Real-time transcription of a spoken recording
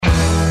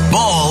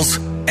details,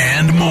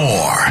 and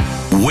more.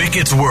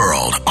 Wicket's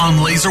World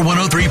on Laser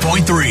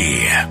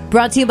 103.3.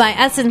 Brought to you by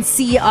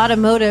S&C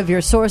Automotive,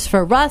 your source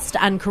for rust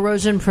and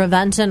corrosion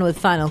prevention with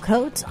Final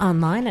Coat.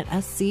 Online at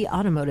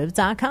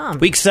scautomotive.com.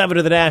 Week 7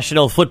 of the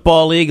National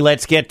Football League.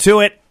 Let's get to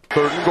it.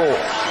 3rd and goal.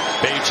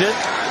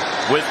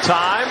 Bagent with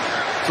time.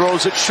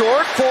 Throws it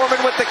short.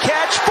 Foreman with the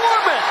catch.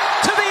 Foreman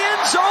to the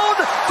end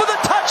zone for the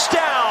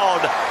touchdown.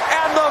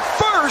 And the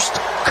first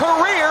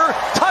career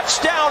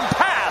touchdown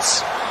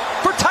pass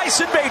for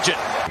Tyson Bagent.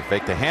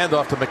 Fake the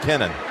handoff to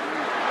McKinnon.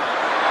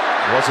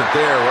 Wasn't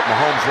there what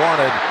Mahomes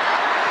wanted.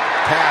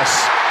 Pass.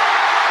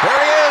 There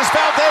he is.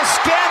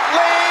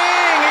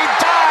 Valdez-Scantling. He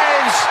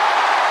dives.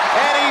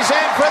 And he's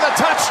in for the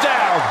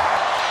touchdown.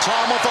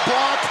 Tom with the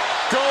block.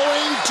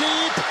 Going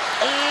deep.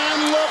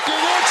 And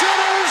looking. It's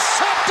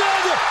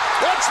intercepted.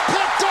 It's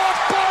picked off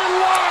by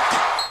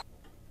Locke.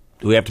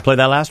 Do we have to play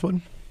that last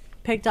one?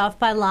 Picked off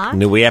by Locke.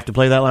 Do we have to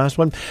play that last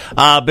one?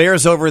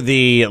 Bears over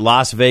the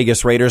Las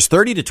Vegas Raiders,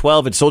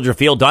 30-12 at Soldier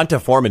Field.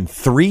 Donta Foreman,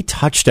 3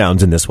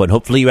 touchdowns in this one.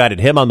 Hopefully you added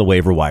him on the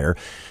waiver wire.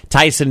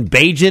 Tyson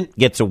Bagent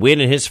gets a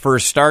win in his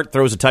first start,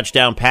 throws a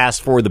touchdown pass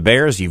for the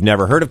Bears. You've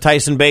never heard of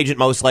Tyson Bagent,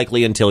 most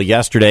likely until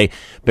yesterday.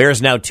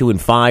 Bears now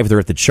 2-5. They're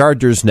at the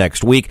Chargers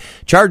next week.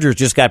 Chargers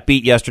just got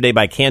beat yesterday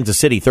by Kansas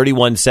City,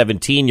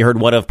 31-17. You heard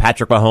one of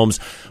Patrick Mahomes'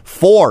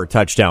 4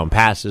 touchdown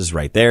passes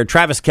right there.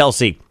 Travis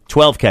Kelce,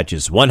 12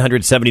 catches,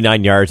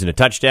 179 yards, and a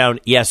touchdown.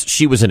 Yes,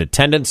 she was in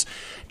attendance.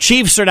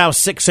 Chiefs are now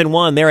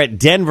 6-1. They're at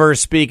Denver.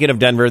 Speaking of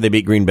Denver, they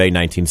beat Green Bay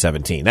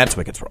 19-17. That's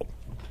Wicket's World.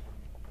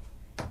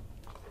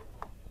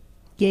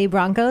 Yay,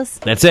 Broncos.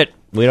 That's it.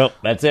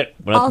 That's it.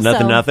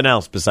 Also, nothing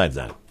else besides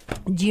that.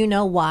 Do you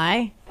know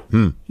why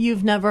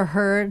you've never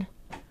heard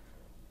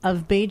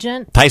of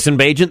Bagent? Tyson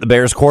Bagent, the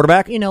Bears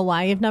quarterback. You know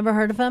why you've never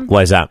heard of him?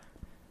 Why is that?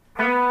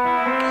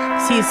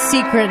 He's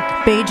secret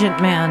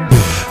Bagent man.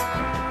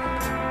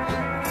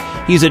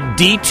 He's a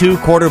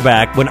D2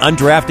 quarterback when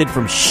undrafted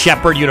from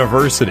Shepherd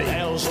University.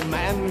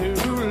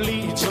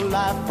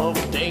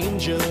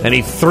 And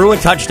he threw a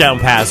touchdown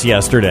pass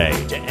yesterday.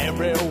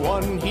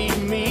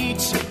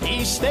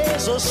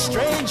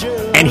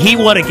 And he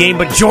won a game,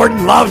 but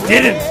Jordan Love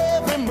didn't.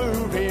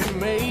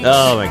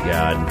 Oh, my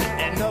God.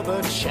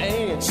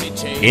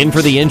 In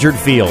for the injured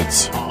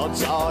Fields.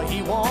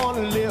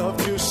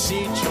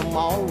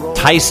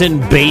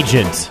 Tyson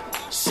Bagent.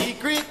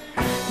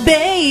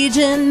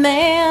 Bagent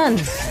man.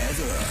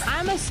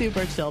 I'm a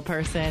super chill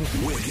person.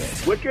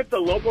 Wicket's a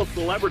local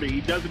celebrity.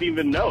 He doesn't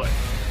even know it.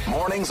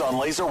 Mornings on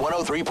Laser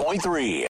 103.3.